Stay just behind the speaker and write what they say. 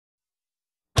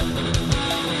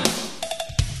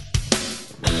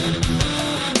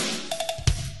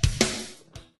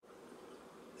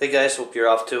Hey guys, hope you're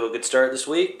off to a good start this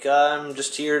week. I'm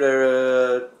just here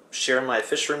to share my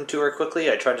fish room tour quickly.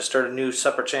 I tried to start a new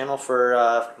separate channel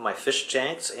for my fish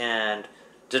tanks and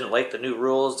didn't like the new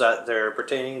rules that they're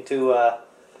pertaining to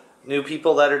new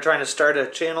people that are trying to start a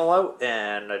channel out,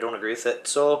 and I don't agree with it.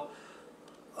 So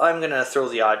I'm going to throw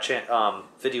the odd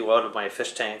video out of my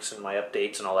fish tanks and my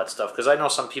updates and all that stuff, because I know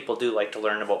some people do like to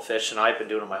learn about fish, and I've been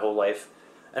doing it my whole life.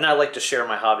 And I like to share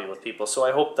my hobby with people, so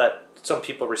I hope that some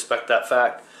people respect that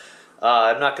fact.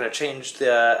 I'm not going to change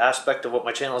the aspect of what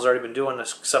my channel has already been doing,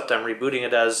 except I'm rebooting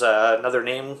it as another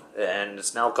name, and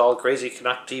it's now called Crazy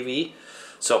Canuck TV.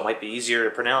 So it might be easier to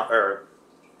pronounce, or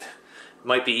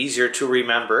might be easier to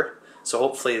remember. So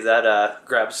hopefully that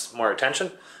grabs more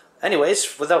attention.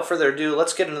 Anyways, without further ado,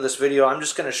 let's get into this video. I'm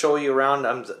just going to show you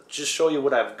around. Just show you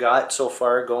what I've got so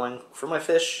far going for my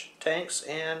fish tanks,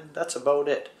 and that's about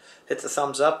it. Hit the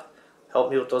thumbs up,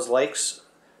 help me with those likes.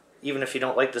 Even if you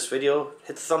don't like this video,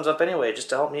 hit the thumbs up anyway, just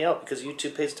to help me out, because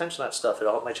YouTube pays attention to that stuff.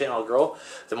 It'll help my channel grow.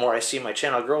 The more I see my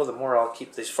channel grow, the more I'll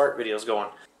keep these fart videos going.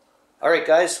 Alright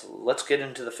guys, let's get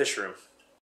into the fish room.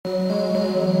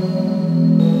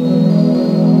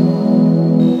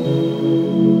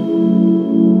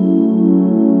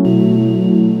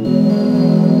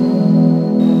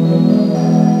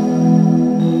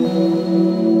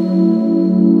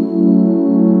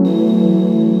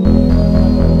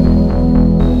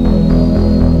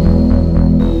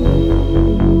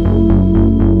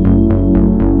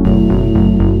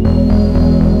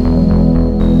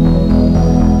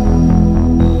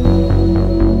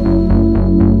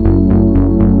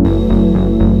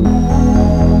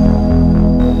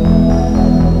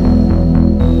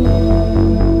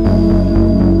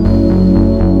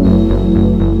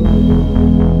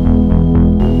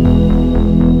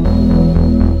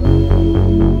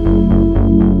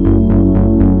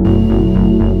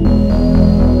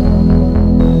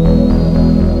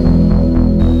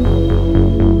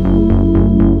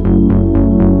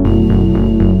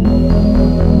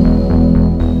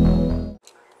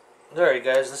 Alright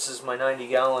guys, this is my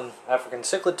 90-gallon African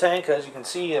cichlid tank. As you can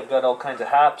see, I've got all kinds of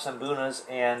haps and bunas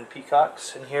and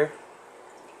peacocks in here.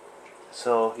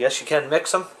 So yes, you can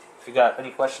mix them. If you got any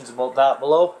questions about that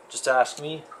below, just ask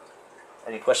me.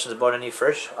 Any questions about any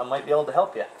fish, I might be able to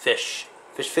help you. Fish.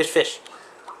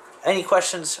 Any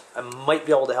questions, I might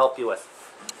be able to help you with.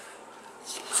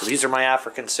 So these are my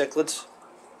African cichlids,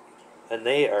 and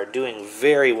they are doing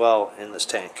very well in this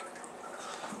tank.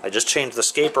 I just changed the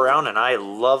scape around, and I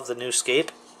love the new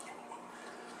scape.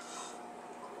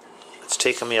 It's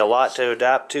taken me a lot to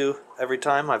adapt to every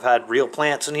time. I've had real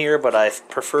plants in here, but I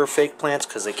prefer fake plants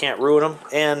because they can't ruin them,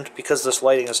 and because this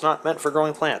lighting is not meant for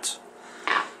growing plants.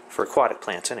 For aquatic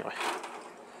plants, anyway.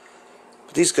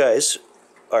 But these guys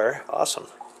are awesome.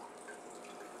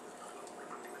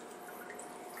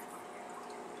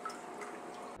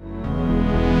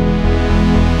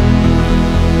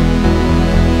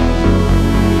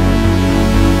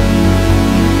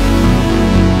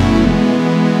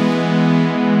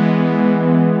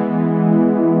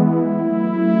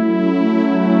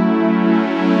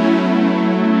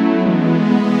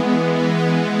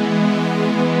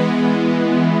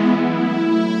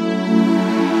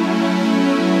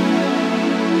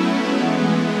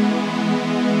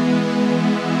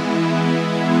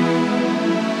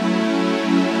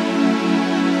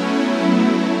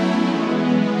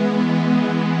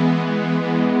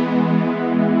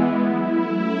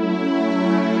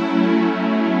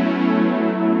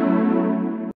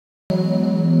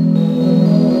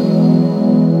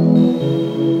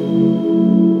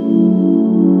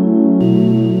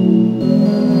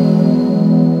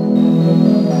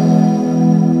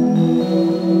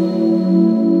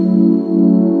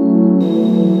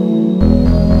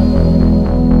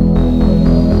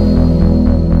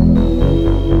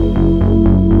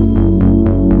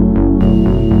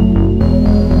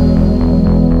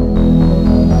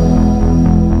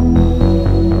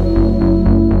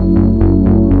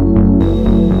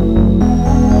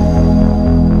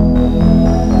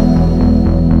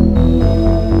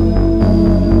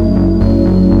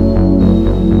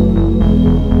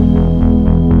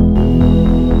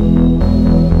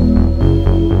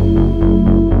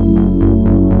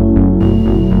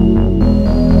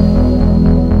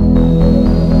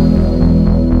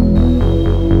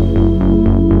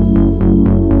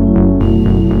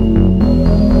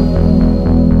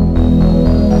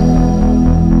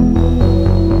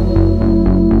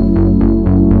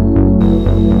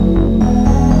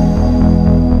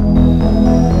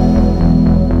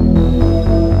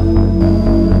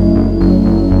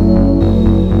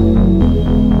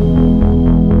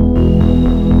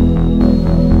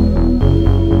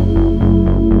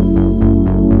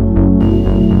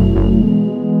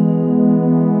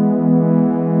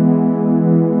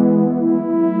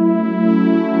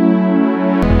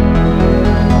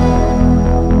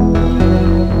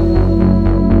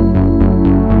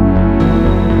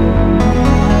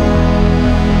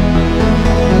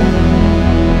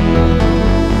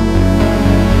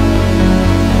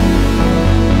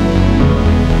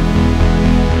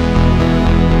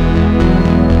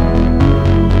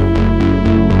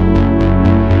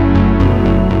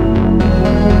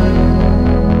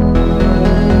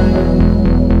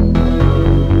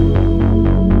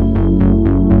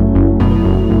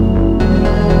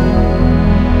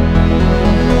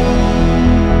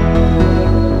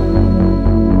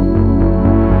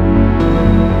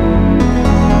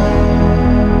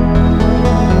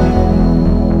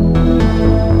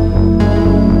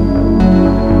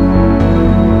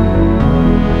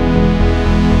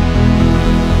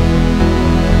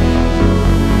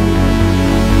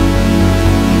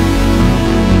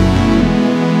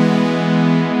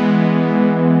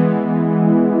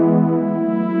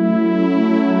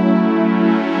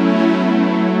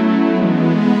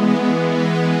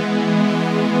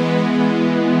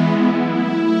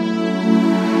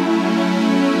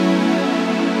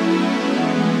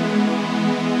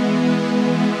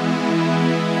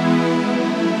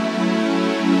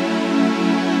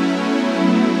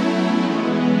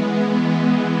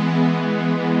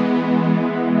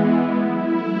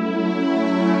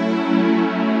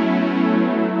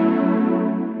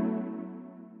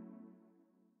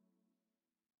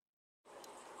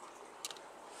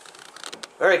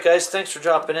 Alright guys, thanks for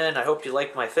dropping in. I hope you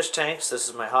like my fish tanks. This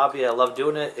is my hobby. I love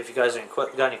doing it. If you guys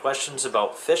got any questions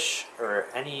about fish or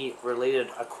any related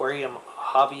aquarium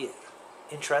hobby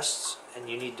interests and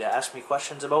you need to ask me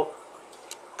questions about,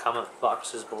 comment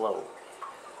boxes below.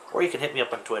 Or you can hit me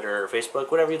up on Twitter or Facebook,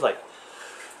 whatever you'd like.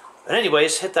 And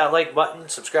anyways, hit that like button,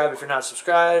 subscribe if you're not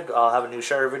subscribed. I'll have a new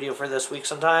shutter video for this week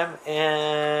sometime.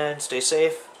 And stay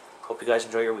safe. Hope you guys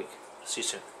enjoy your week. See you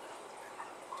soon.